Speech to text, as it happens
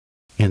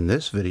In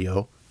this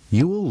video,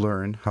 you will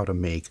learn how to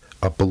make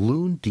a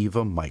balloon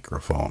Diva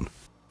microphone.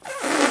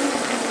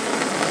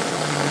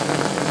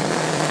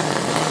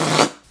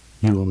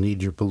 You will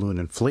need your balloon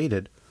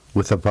inflated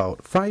with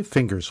about 5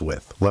 fingers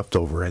width left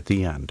over at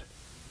the end.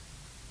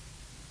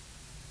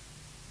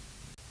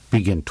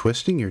 Begin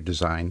twisting your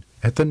design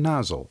at the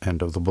nozzle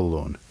end of the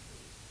balloon.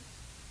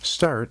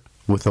 Start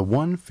with a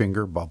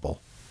 1-finger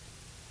bubble.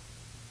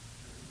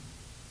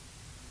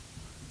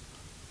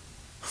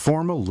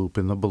 Form a loop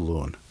in the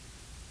balloon.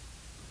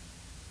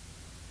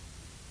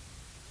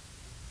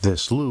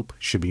 This loop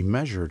should be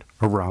measured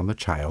around the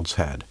child's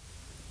head.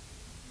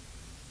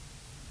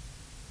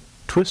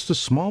 Twist a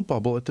small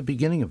bubble at the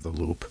beginning of the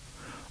loop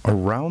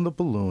around the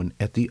balloon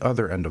at the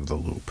other end of the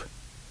loop.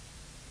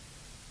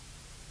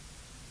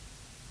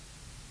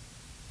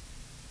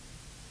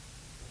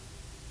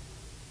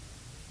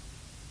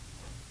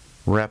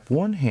 Wrap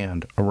one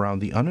hand around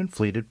the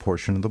uninflated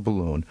portion of the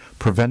balloon,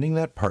 preventing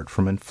that part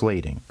from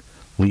inflating,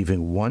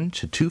 leaving 1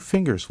 to 2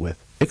 fingers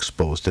width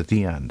exposed at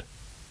the end.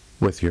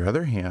 With your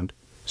other hand,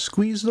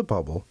 squeeze the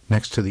bubble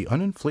next to the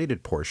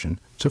uninflated portion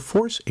to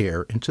force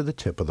air into the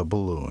tip of the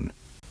balloon.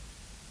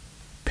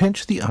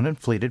 Pinch the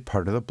uninflated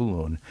part of the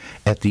balloon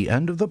at the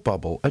end of the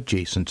bubble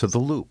adjacent to the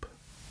loop.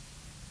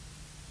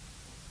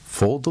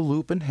 Fold the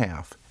loop in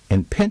half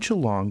and pinch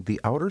along the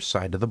outer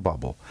side of the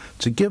bubble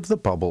to give the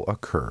bubble a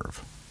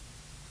curve.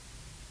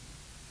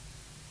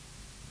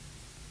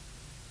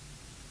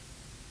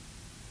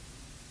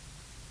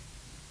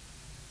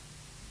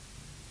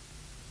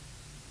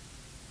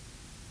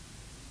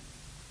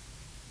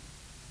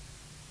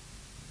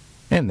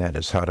 And that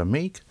is how to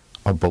make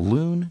a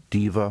balloon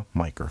Diva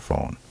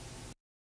microphone.